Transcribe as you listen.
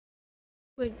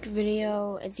Quick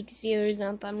video. As you can see, there's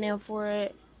no thumbnail for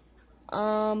it.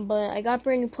 But I got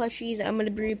brand new plushies. I'm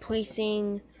gonna be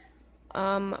replacing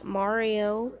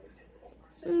Mario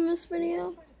in this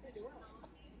video.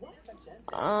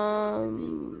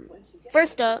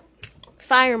 First up,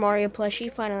 Fire Mario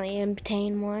plushie. Finally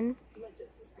obtained one.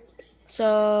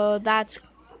 So but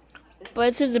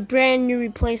this is a brand new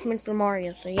replacement for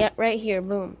Mario. So yeah, right here,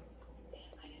 boom.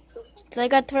 So I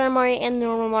got the Fire Mario and the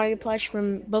normal Mario plush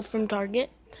both from Target.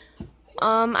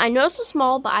 I know it's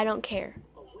small, but I don't care.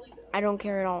 I don't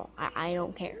care at all. I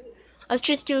don't care. Let's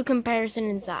just do a comparison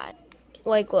in size.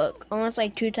 Like, look, almost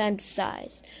like 2 times the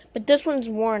size. But this one's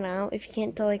worn out. If you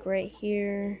can't tell, like right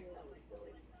here.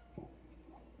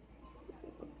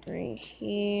 Right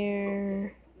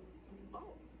here.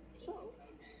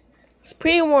 It's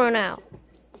pretty worn out.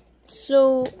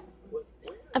 So,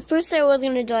 at first I was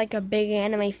going to do like a big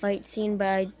anime fight scene, but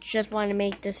I just wanted to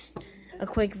make this a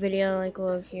quick video. Like,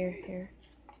 look, here.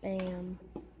 Bam.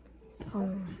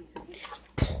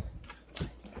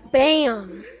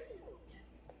 Bam!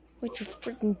 What you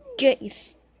freaking get, you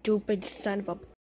stupid son of a